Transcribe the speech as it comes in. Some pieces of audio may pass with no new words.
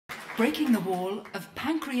breaking the wall of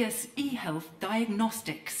Pancreas eHealth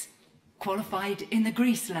Diagnostics, qualified in the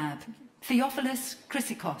Greece lab, Theofilos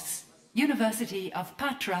Chrysikos, University of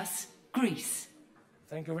Patras, Greece.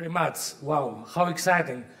 Thank you very much. Wow, how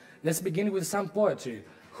exciting. Let's begin with some poetry.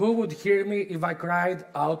 Who would hear me if I cried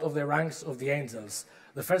out of the ranks of the angels?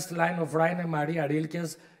 The first line of Rainer Maria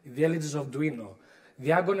Rilke's The Elegies of Duino.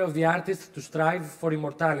 The agony of the artist to strive for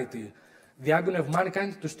immortality. The agony of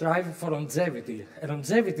mankind to strive for longevity. And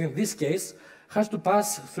longevity, in this case, has to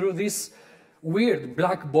pass through this weird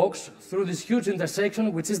black box, through this huge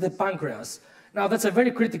intersection, which is the pancreas. Now, that's a very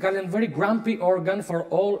critical and very grumpy organ for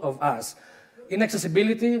all of us.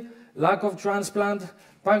 Inaccessibility, lack of transplant,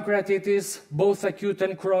 pancreatitis, both acute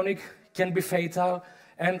and chronic, can be fatal.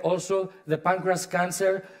 And also the pancreas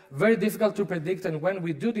cancer, very difficult to predict, and when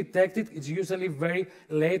we do detect it, it's usually very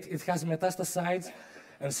late. It has metastasized,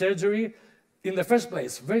 and surgery, in the first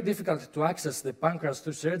place, very difficult to access the pancreas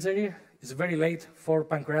through surgery. It's very late for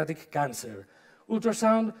pancreatic cancer.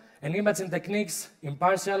 Ultrasound and imaging techniques,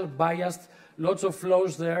 impartial, biased, lots of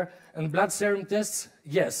flows there, and blood serum tests,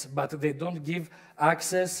 yes, but they don't give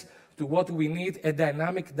access to what we need, a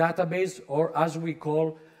dynamic database, or as we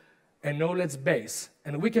call, a knowledge base.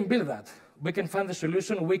 And we can build that. We can find the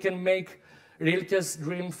solution. We can make Rilke's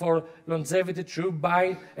dream for longevity true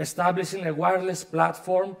by establishing a wireless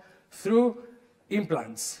platform through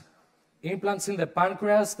implants. Implants in the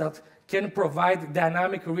pancreas that can provide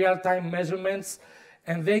dynamic real-time measurements,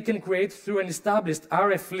 and they can create through an established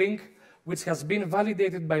RF link, which has been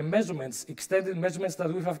validated by measurements, extended measurements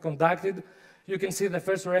that we have conducted. You can see the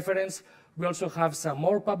first reference. We also have some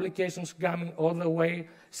more publications coming all the way,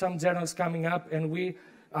 some journals coming up, and we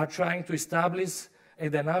are trying to establish a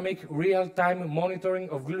dynamic real-time monitoring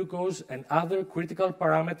of glucose and other critical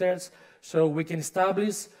parameters so we can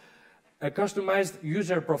establish a customized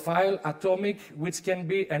user profile, atomic, which can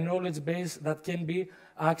be a knowledge base that can be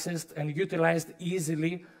accessed and utilized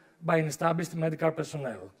easily by an established medical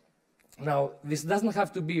personnel. Now, this doesn't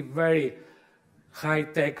have to be very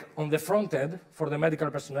high-tech on the front end for the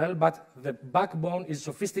medical personnel, but the backbone is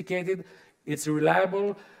sophisticated, it's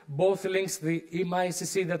reliable. Both links, the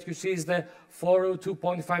MICC that you see is the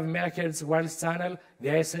 402.5 MHz wireless channel,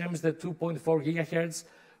 the ISM is the 2.4 GHz.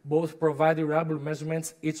 Both provide reliable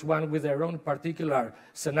measurements, each one with their own particular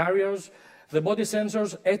scenarios. The body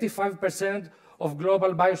sensors, 85% of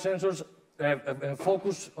global biosensors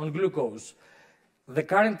focus on glucose. The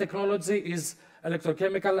current technology is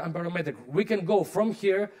electrochemical and barometric. We can go from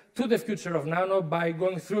here to the future of nano by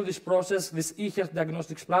going through this process, this eHealth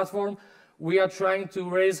diagnostics platform. We are trying to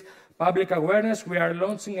raise public awareness. We are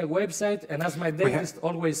launching a website, and as my dentist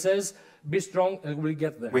always says, be strong and we'll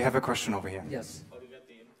get there. We have a question over here. Yes. How do you get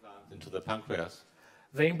the implant into the pancreas?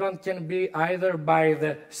 The implant can be either by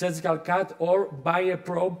the surgical cut or by a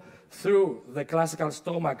probe through the classical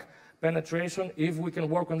stomach penetration. If we can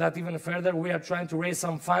work on that even further, we are trying to raise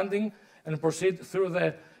some funding and proceed through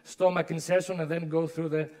the stomach insertion and then go through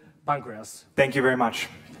the pancreas. Thank you very much.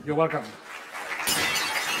 You're welcome.